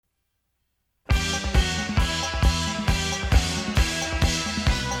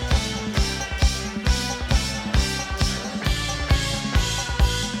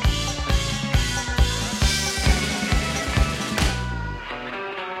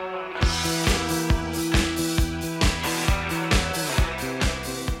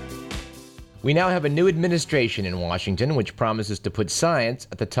We now have a new administration in Washington which promises to put science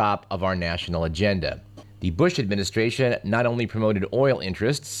at the top of our national agenda. The Bush administration not only promoted oil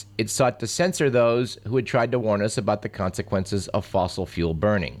interests, it sought to censor those who had tried to warn us about the consequences of fossil fuel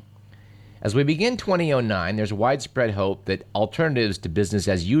burning. As we begin 2009, there's widespread hope that alternatives to business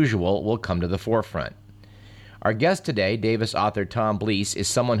as usual will come to the forefront. Our guest today, Davis author Tom Blees, is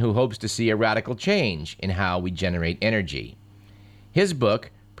someone who hopes to see a radical change in how we generate energy. His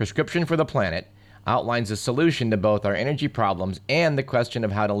book, Prescription for the Planet, outlines a solution to both our energy problems and the question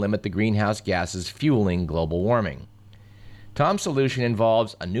of how to limit the greenhouse gases fueling global warming. Tom's solution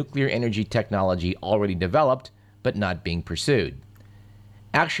involves a nuclear energy technology already developed, but not being pursued.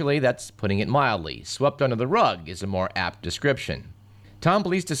 Actually, that's putting it mildly. Swept under the rug is a more apt description. Tom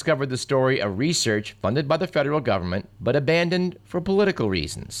Blees discovered the story of research funded by the federal government, but abandoned for political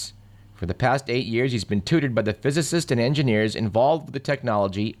reasons. For the past 8 years, he's been tutored by the physicists and engineers involved with the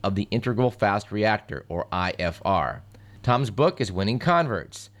technology of the Integral Fast Reactor, or IFR. Tom's book is winning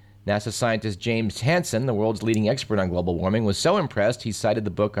converts. NASA scientist James Hansen, the world's leading expert on global warming, was so impressed he cited the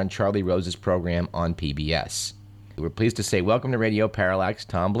book on Charlie Rose's program on PBS. We're pleased to say welcome to Radio Parallax,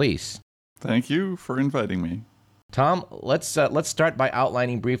 Tom Blees. Thank you for inviting me. Tom, let's start by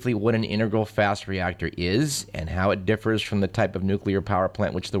outlining briefly what an integral fast reactor is and how it differs from the type of nuclear power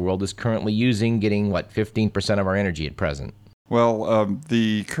plant which the world is currently using, getting, 15% of our energy at present? Well,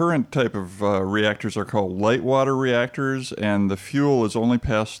 the current type of reactors are called light water reactors, and the fuel is only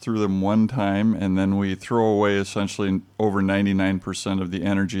passed through them one time, and then we throw away essentially over 99% of the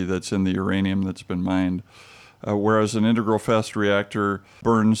energy that's in the uranium that's been mined. Whereas an integral fast reactor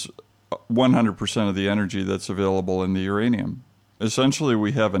burns 100% of the energy that's available in the uranium. Essentially,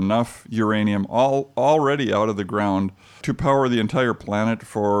 we have enough uranium already out of the ground to power the entire planet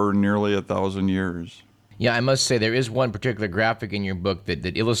for nearly 1,000 years. Yeah, I must say there is one particular graphic in your book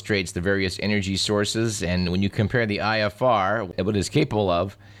that illustrates the various energy sources, and when you compare the IFR, what it is capable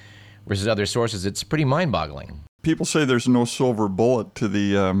of, versus other sources, it's pretty mind-boggling. People say there's no silver bullet to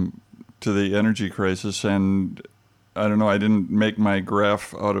the energy crisis, and I don't know, I didn't make my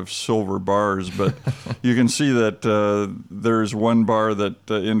graph out of silver bars, but you can see that there's one bar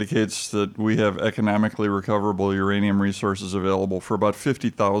that indicates that we have economically recoverable uranium resources available for about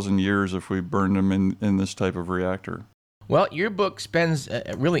 50,000 years if we burn them in this type of reactor. Well, your book spends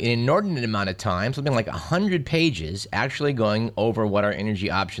really an inordinate amount of time, something like 100 pages, actually going over what our energy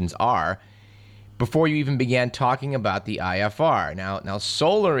options are before you even began talking about the IFR. Now,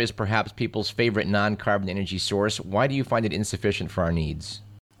 solar is perhaps people's favorite non-carbon energy source. Why do you find it insufficient for our needs?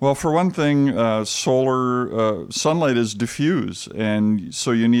 Well, for one thing, sunlight is diffuse, and so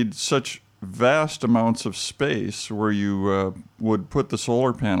you need such vast amounts of space where you would put the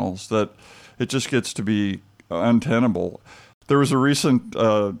solar panels that it just gets to be untenable. There was a recent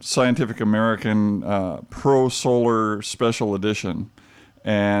Scientific American pro-solar special edition,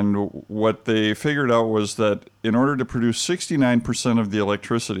 and what they figured out was that in order to produce 69% of the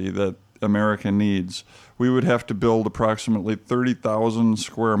electricity that America needs, we would have to build approximately 30,000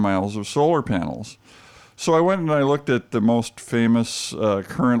 square miles of solar panels. So I went and I looked at the most famous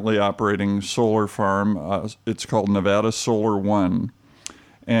currently operating solar farm. It's called Nevada Solar One.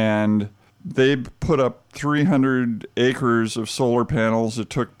 And they put up 300 acres of solar panels.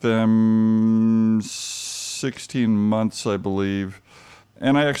 It took them 16 months, I believe.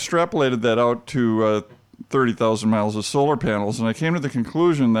 And I extrapolated that out to 30,000 miles of solar panels, and I came to the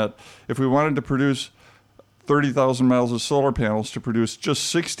conclusion that if we wanted to produce 30,000 miles of solar panels to produce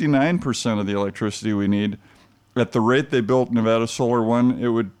just 69% of the electricity we need, at the rate they built Nevada Solar One, it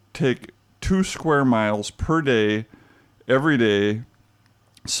would take 2 square miles per day, every day,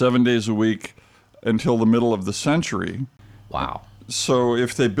 7 days a week, until the middle of the century. Wow. So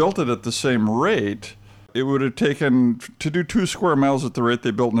if they built it at the same rate, it would have taken, to do 2 square miles at the rate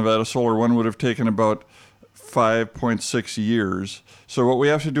they built Nevada Solar One would have taken about 5.6 years. So what we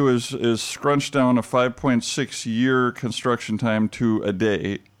have to do is scrunch down a 5.6 year construction time to a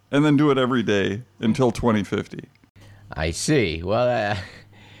day, and then do it every day until 2050. I see. Well,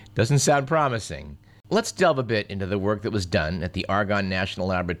 doesn't sound promising. Let's delve a bit into the work that was done at the Argonne National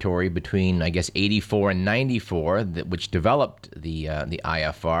Laboratory between, 84 and 94, which developed the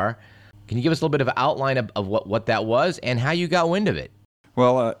IFR. Can you give us a little bit of an outline of what that was and how you got wind of it?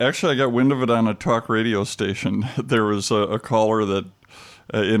 Well, actually, I got wind of it on a talk radio station. There was a caller that,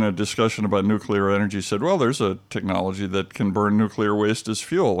 in a discussion about nuclear energy, said, well, there's a technology that can burn nuclear waste as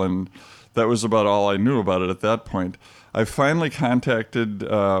fuel, and that was about all I knew about it at that point. I finally contacted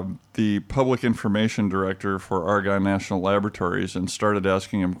the public information director for Argonne National Laboratories and started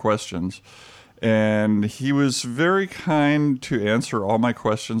asking him questions. And he was very kind to answer all my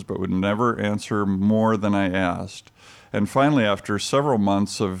questions, but would never answer more than I asked. And finally, after several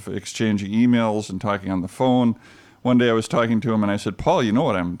months of exchanging emails and talking on the phone, one day I was talking to him and I said, "Paul, you know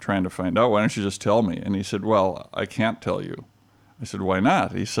what I'm trying to find out. Why don't you just tell me?" And he said, "Well, I can't tell you." I said, "Why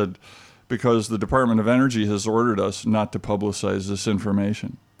not?" He said, "Because the Department of Energy has ordered us not to publicize this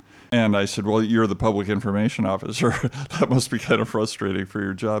information." And I said, "Well, you're the public information officer. That must be kind of frustrating for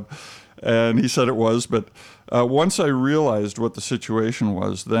your job." And he said it was. But once I realized what the situation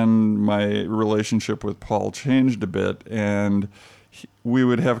was, then my relationship with Paul changed a bit. And we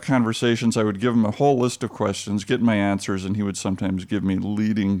would have conversations. I would give him a whole list of questions, get my answers, and he would sometimes give me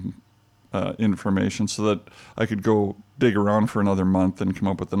leading information so that I could go dig around for another month and come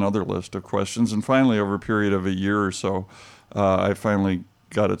up with another list of questions. And finally, over a period of a year or so, I finally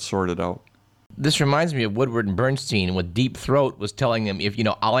got it sorted out. This reminds me of Woodward and Bernstein with Deep Throat was telling him, if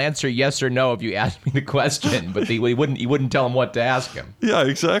I'll answer yes or no if you ask me the question, but he wouldn't tell him what to ask him. Yeah,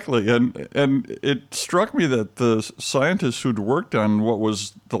 exactly. And it struck me that the scientists who'd worked on what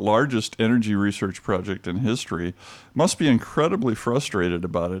was the largest energy research project in history must be incredibly frustrated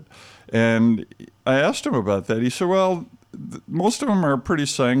about it. And I asked him about that. He said, well, most of them are pretty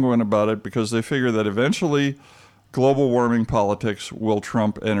sanguine about it because they figure that eventually global warming politics will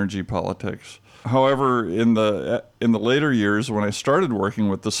trump energy politics. However, in the later years, when I started working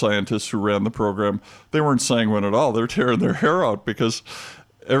with the scientists who ran the program, they weren't sanguine at all. They're tearing their hair out because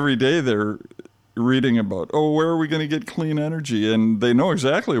every day they're reading about, where are we going to get clean energy? And they know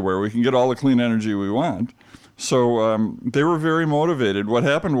exactly where we can get all the clean energy we want. So they were very motivated. What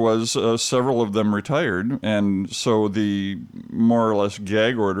happened was several of them retired, and so the more or less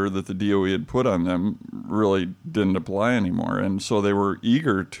gag order that the DOE had put on them really didn't apply anymore. And so they were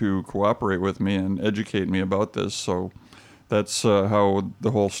eager to cooperate with me and educate me about this. So that's how the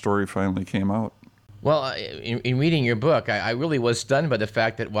whole story finally came out. Well, in reading your book, I really was stunned by the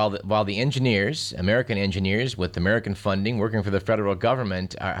fact that while the engineers, American engineers with American funding, working for the federal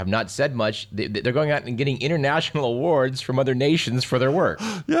government, have not said much, they're going out and getting international awards from other nations for their work.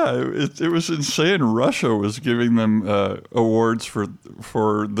 Yeah, it was insane. Russia was giving them awards for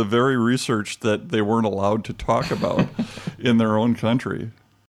the very research that they weren't allowed to talk about in their own country.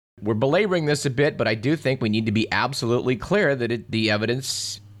 We're belaboring this a bit, but I do think we need to be absolutely clear that the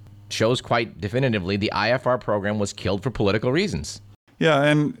evidence shows quite definitively the IFR program was killed for political reasons. Yeah,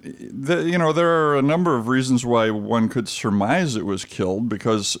 and there are a number of reasons why one could surmise it was killed,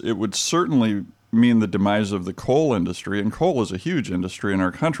 because it would certainly mean the demise of the coal industry, and coal is a huge industry in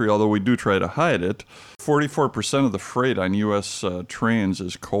our country, although we do try to hide it. 44% of the freight on U.S. trains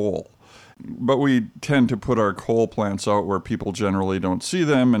is coal. But we tend to put our coal plants out where people generally don't see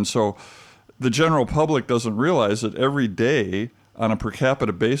them, and so the general public doesn't realize that every day on a per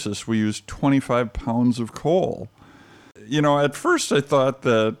capita basis, we use 25 pounds of coal. At first I thought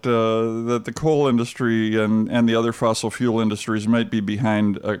that the coal industry and the other fossil fuel industries might be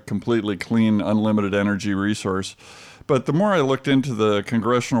behind a completely clean, unlimited energy resource. But the more I looked into the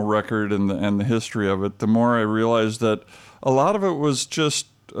congressional record and the history of it, the more I realized that a lot of it was just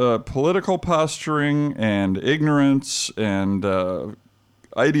political posturing and ignorance and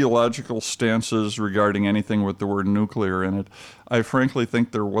ideological stances regarding anything with the word nuclear in it. I frankly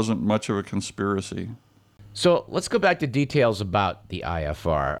think there wasn't much of a conspiracy. So let's go back to details about the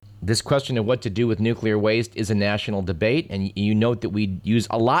IFR. This question of what to do with nuclear waste is a national debate, and you note that we use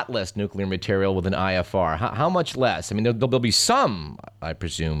a lot less nuclear material with an IFR. How much less? I mean, there'll be some, I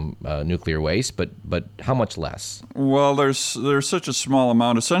presume, nuclear waste, but how much less? Well, there's such a small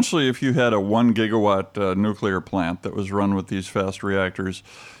amount. Essentially, if you had a 1 gigawatt nuclear plant that was run with these fast reactors,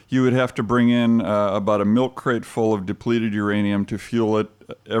 you would have to bring in about a milk crate full of depleted uranium to fuel it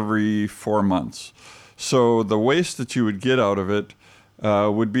every 4 months. So the waste that you would get out of it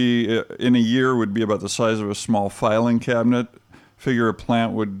would be, in a year, would be about the size of a small filing cabinet. Figure a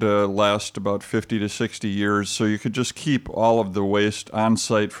plant would last about 50 to 60 years, so you could just keep all of the waste on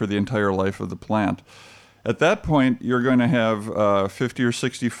site for the entire life of the plant. At that point, you're going to have 50 or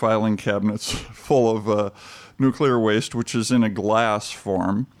 60 filing cabinets full of nuclear waste, which is in a glass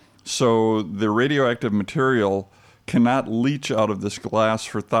form. So the radioactive material cannot leach out of this glass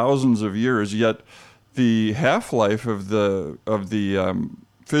for thousands of years, yet the half-life of the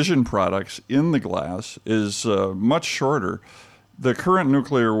fission products in the glass is much shorter. The current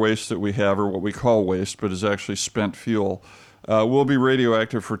nuclear waste that we have, or what we call waste, but is actually spent fuel, will be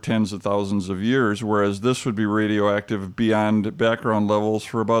radioactive for tens of thousands of years, whereas this would be radioactive beyond background levels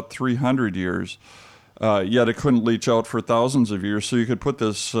for about 300 years. Yet it couldn't leach out for thousands of years. So you could put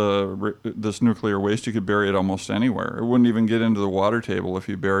this nuclear waste, you could bury it almost anywhere. It wouldn't even get into the water table if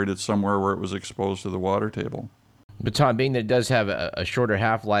you buried it somewhere where it was exposed to the water table. But Tom, being that it does have a shorter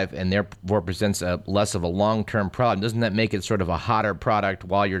half-life and therefore presents less of a long-term problem, doesn't that make it sort of a hotter product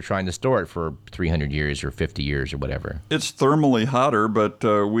while you're trying to store it for 300 years or 50 years or whatever? It's thermally hotter, but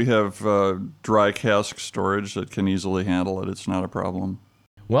we have dry cask storage that can easily handle it. It's not a problem.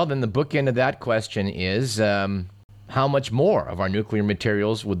 Well, then the bookend of that question is how much more of our nuclear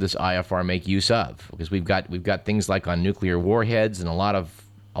materials would this IFR make use of? Because we've got things like on nuclear warheads and a lot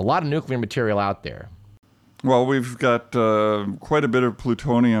of nuclear material out there. Well, we've got quite a bit of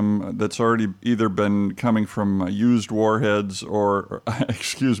plutonium that's already either been coming from used warheads or,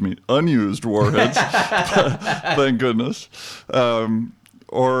 unused warheads, thank goodness,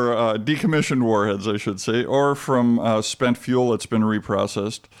 or decommissioned warheads, I should say, or from spent fuel that's been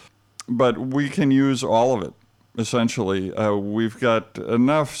reprocessed. But we can use all of it, essentially. We've got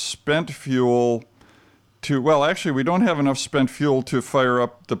enough spent fuel we don't have enough spent fuel to fire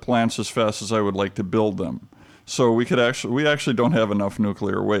up the plants as fast as I would like to build them. So we actually don't have enough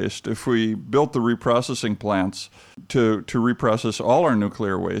nuclear waste. If we built the reprocessing plants to reprocess all our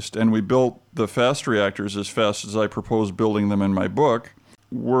nuclear waste, and we built the fast reactors as fast as I propose building them in my book,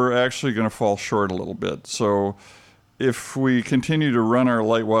 we're actually going to fall short a little bit. So if we continue to run our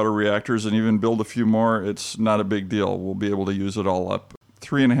light water reactors and even build a few more, it's not a big deal. We'll be able to use it all up.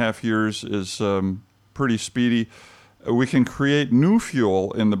 3.5 years is pretty speedy. We can create new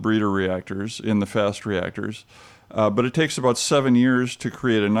fuel in the breeder reactors, in the fast reactors, but it takes about 7 years to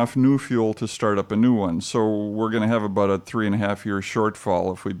create enough new fuel to start up a new one. So we're going to have about a 3.5 year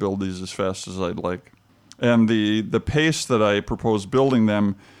shortfall if we build these as fast as I'd like. And the pace that I propose building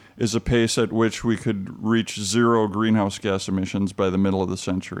them is a pace at which we could reach zero greenhouse gas emissions by the middle of the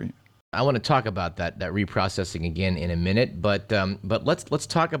century. I want to talk about that reprocessing again in a minute, but let's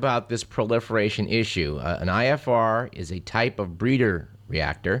talk about this proliferation issue. An IFR is a type of breeder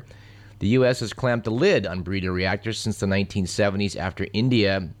reactor. The U.S. has clamped a lid on breeder reactors since the 1970s after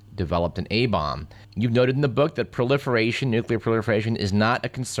India developed an A-bomb. You've noted in the book that nuclear proliferation, is not a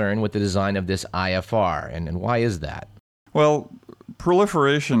concern with the design of this IFR, and why is that? Well,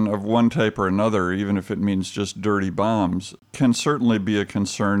 proliferation of one type or another, even if it means just dirty bombs, can certainly be a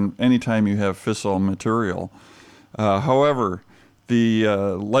concern anytime you have fissile material. However, the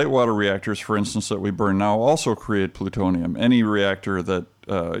light water reactors, for instance, that we burn now also create plutonium. Any reactor that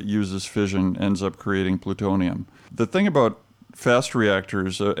uses fission ends up creating plutonium. The thing about fast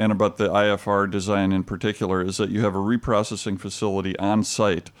reactors and about the IFR design in particular is that you have a reprocessing facility on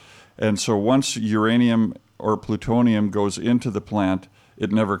site. And so once uranium or plutonium goes into the plant,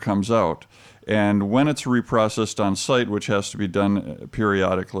 it never comes out. And when it's reprocessed on site, which has to be done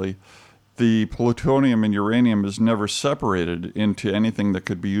periodically, the plutonium and uranium is never separated into anything that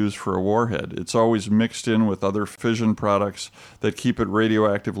could be used for a warhead. It's always mixed in with other fission products that keep it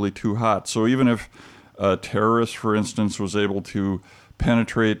radioactively too hot. So even if a terrorist, for instance, was able to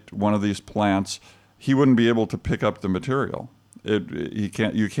penetrate one of these plants, he wouldn't be able to pick up the material. You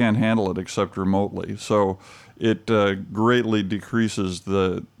can't handle it except remotely. So it greatly decreases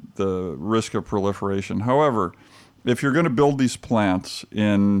the risk of proliferation. However, if you're going to build these plants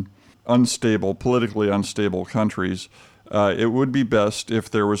in politically unstable countries, it would be best if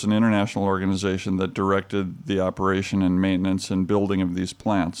there was an international organization that directed the operation and maintenance and building of these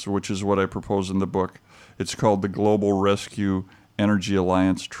plants, which is what I propose in the book. It's called the Global Rescue Energy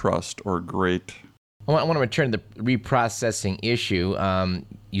Alliance Trust, or GREAT. I want to return to the reprocessing issue.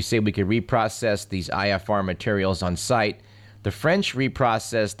 You say we could reprocess these IFR materials on site. The French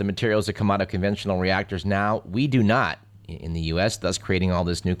reprocess the materials that come out of conventional reactors now. We do not in the U.S., thus creating all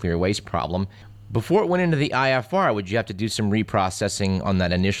this nuclear waste problem. Before it went into the IFR, would you have to do some reprocessing on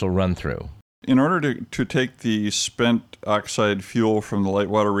that initial run-through? In order to take the spent oxide fuel from the light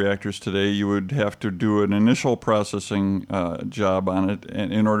water reactors today, you would have to do an initial processing job on it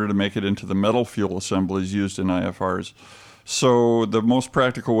in order to make it into the metal fuel assemblies used in IFRs. So the most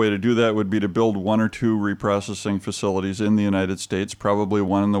practical way to do that would be to build one or two reprocessing facilities in the United States, probably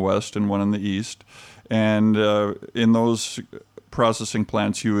one in the West and one in the East. And in those processing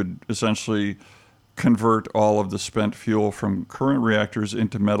plants, you would essentially convert all of the spent fuel from current reactors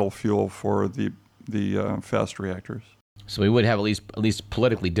into metal fuel for the fast reactors. So we would have at least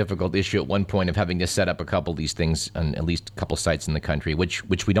politically difficult issue at one point of having to set up a couple of these things on at least a couple sites in the country,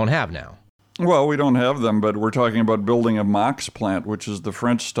 which we don't have now. Well, we don't have them, but we're talking about building a MOX plant, which is the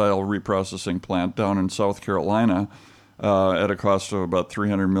French-style reprocessing plant down in South Carolina at a cost of about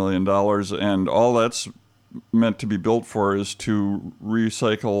 $300 million. And all that's meant to be built for is to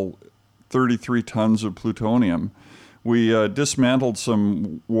recycle 33 tons of plutonium. We dismantled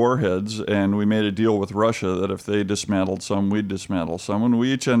some warheads, and we made a deal with Russia that if they dismantled some, we'd dismantle some. And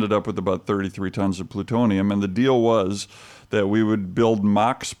we each ended up with about 33 tons of plutonium. And the deal was that we would build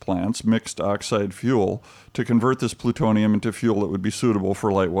MOX plants, mixed oxide fuel, to convert this plutonium into fuel that would be suitable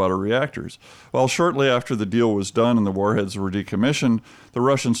for light water reactors. Well, shortly after the deal was done and the warheads were decommissioned, the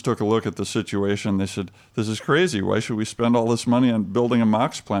Russians took a look at the situation. They said, this is crazy. Why should we spend all this money on building a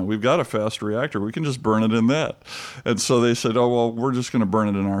MOX plant? We've got a fast reactor. We can just burn it in that. And so they said, oh, well, we're just going to burn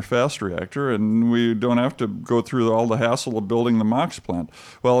it in our fast reactor, and we don't have to go through all the hassle of building the MOX plant.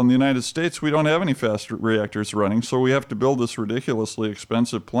 Well, in the United States, we don't have any fast reactors running, so we have to build this ridiculously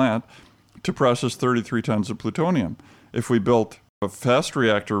expensive plant to process 33 tons of plutonium. If we built a fast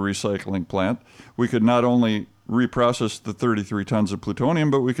reactor recycling plant, we could not only reprocess the 33 tons of plutonium,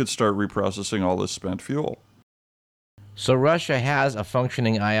 but we could start reprocessing all this spent fuel. So Russia has a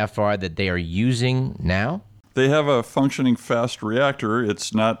functioning IFR that they are using now? They have a functioning fast reactor.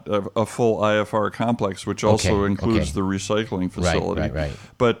 It's not a full IFR complex, which also includes the recycling facility. Right.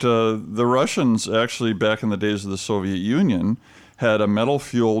 But the Russians actually, back in the days of the Soviet Union, had a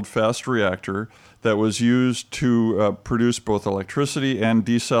metal-fueled fast reactor that was used to produce both electricity and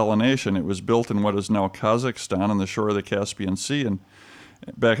desalination. It was built in what is now Kazakhstan on the shore of the Caspian Sea and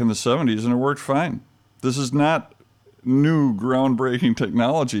back in the 70s, and it worked fine. This is not new, groundbreaking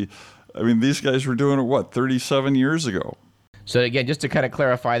technology. I mean, these guys were doing it, 37 years ago? So again, just to kind of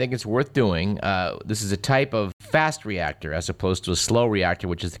clarify, I think it's worth doing. This is a type of fast reactor as opposed to a slow reactor,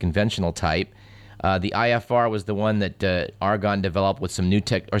 which is the conventional type. The IFR was the one that Argonne developed with some new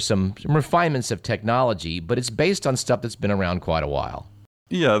some refinements of technology, but it's based on stuff that's been around quite a while.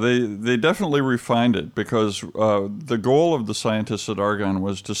 Yeah, they definitely refined it because the goal of the scientists at Argonne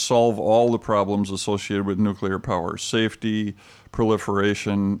was to solve all the problems associated with nuclear power: safety,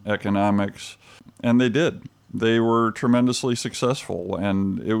 proliferation, economics, and they did. They were tremendously successful,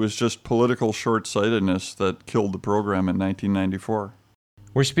 and it was just political short-sightedness that killed the program in 1994.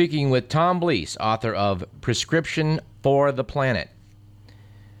 We're speaking with Tom Blees, author of Prescription for the Planet.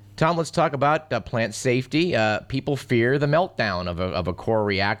 Tom, let's talk about plant safety. People fear the meltdown of a core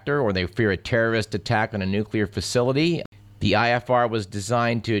reactor, or they fear a terrorist attack on a nuclear facility. The IFR was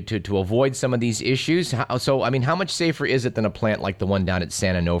designed to avoid some of these issues. How much safer is it than a plant like the one down at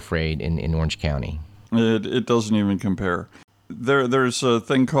San Onofre in Orange County? It doesn't even compare. There's a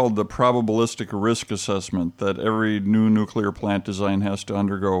thing called the probabilistic risk assessment that every new nuclear plant design has to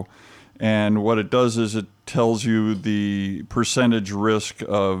undergo. And what it does is it tells you the percentage risk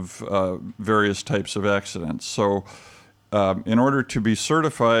of various types of accidents. So in order to be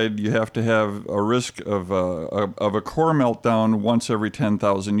certified, you have to have a risk of a core meltdown once every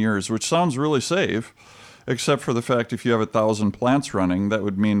 10,000 years, which sounds really safe, except for the fact if you have 1,000 plants running, that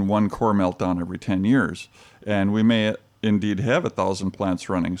would mean one core meltdown every 10 years. And we may indeed have 1,000 plants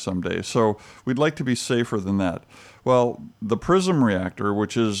running someday. So we'd like to be safer than that. Well, the PRISM reactor,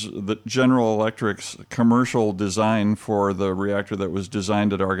 which is the General Electric's commercial design for the reactor that was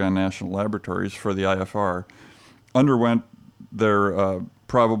designed at Argonne National Laboratories for the IFR, underwent their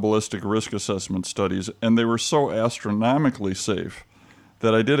probabilistic risk assessment studies, and they were so astronomically safe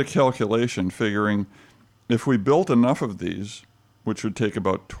that I did a calculation figuring if we built enough of these, which would take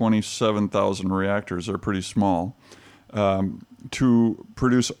about 27,000 reactors, they're pretty small, to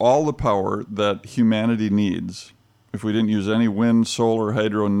produce all the power that humanity needs, if we didn't use any wind, solar,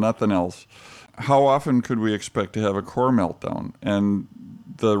 hydro, nothing else, how often could we expect to have a core meltdown? And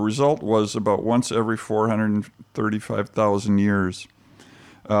the result was about once every 435,000 years.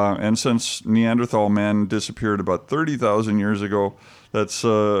 And since Neanderthal man disappeared about 30,000 years ago, that's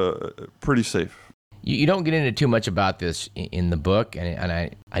pretty safe. You don't get into too much about this in the book,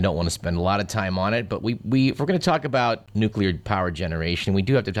 and I don't want to spend a lot of time on it, but if we're going to talk about nuclear power generation, we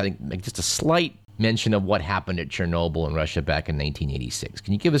do have to, I think, make just a slight mention of what happened at Chernobyl in Russia back in 1986.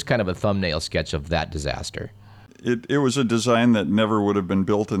 Can you give us kind of a thumbnail sketch of that disaster? It was a design that never would have been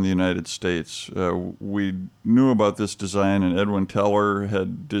built in the United States. We knew about this design, and Edwin Teller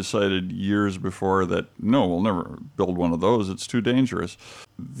had decided years before that, no, we'll never build one of those. It's too dangerous.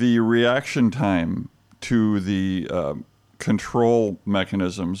 The reaction time to the control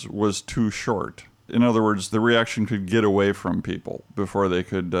mechanisms was too short. In other words, the reaction could get away from people before they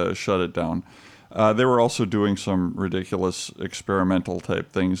could shut it down. They were also doing some ridiculous experimental type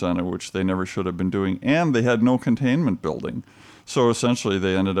things on it, which they never should have been doing, and they had no containment building. So essentially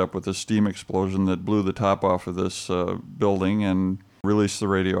they ended up with a steam explosion that blew the top off of this building and released the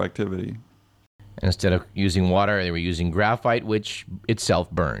radioactivity. Instead of using water, they were using graphite, which itself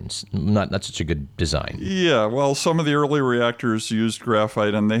burns. Not such a good design. Yeah, well, some of the early reactors used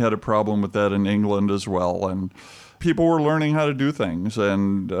graphite, and they had a problem with that in England as well. And people were learning how to do things,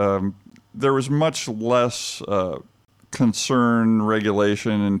 and there was much less concern,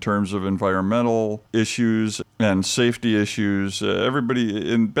 regulation in terms of environmental issues and safety issues.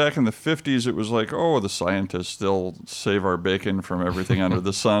 Back in the 50s, it was like, oh, the scientists, they'll save our bacon from everything under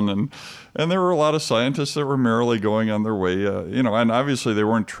the sun. And there were a lot of scientists that were merrily going on their way, and obviously they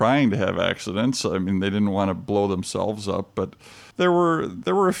weren't trying to have accidents. I mean, they didn't want to blow themselves up, but there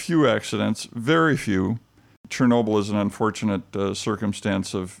were a few accidents, very few. Chernobyl is an unfortunate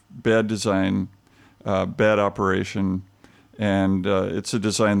circumstance of bad design, bad operation, and it's a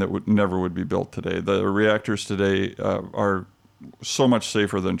design that never would be built today. The reactors today are so much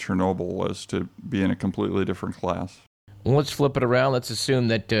safer than Chernobyl as to be in a completely different class. Well, let's flip it around. Let's assume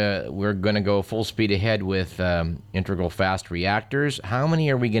that we're going to go full speed ahead with integral fast reactors. How many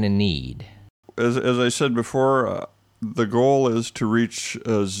are we going to need? As I said before, the goal is to reach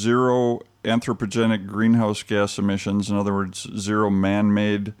zero anthropogenic greenhouse gas emissions, in other words, zero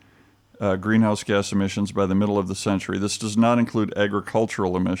man-made greenhouse gas emissions by the middle of the century. This does not include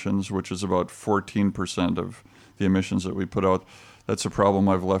agricultural emissions, which is about 14% of the emissions that we put out. That's a problem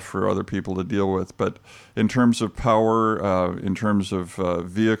I've left for other people to deal with. But in terms of power, in terms of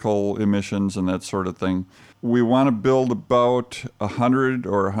vehicle emissions and that sort of thing, we want to build about 100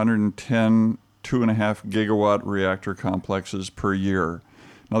 or 110 2.5 gigawatt reactor complexes per year.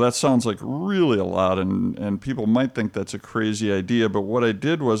 Now, that sounds like really a lot, and people might think that's a crazy idea, but what I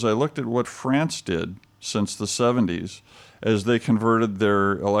did was I looked at what France did since the 70s as they converted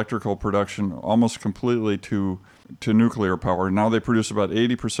their electrical production almost completely to nuclear power. Now they produce about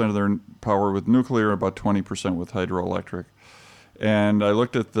 80% of their power with nuclear, about 20% with hydroelectric. And I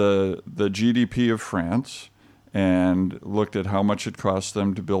looked at the GDP of France and looked at how much it cost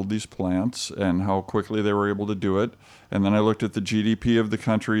them to build these plants and how quickly they were able to do it. And then I looked at the GDP of the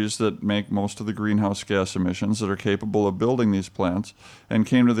countries that make most of the greenhouse gas emissions that are capable of building these plants, and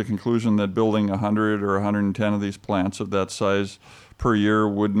came to the conclusion that building 100 or 110 of these plants of that size per year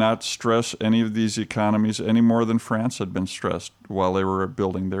would not stress any of these economies any more than France had been stressed while they were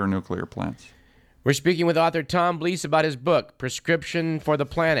building their nuclear plants. We're speaking with author Tom Blees about his book, Prescription for the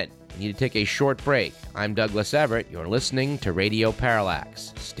Planet. We need to take a short break. I'm Douglas Everett. You're listening to Radio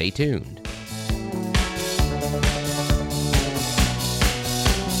Parallax. Stay tuned.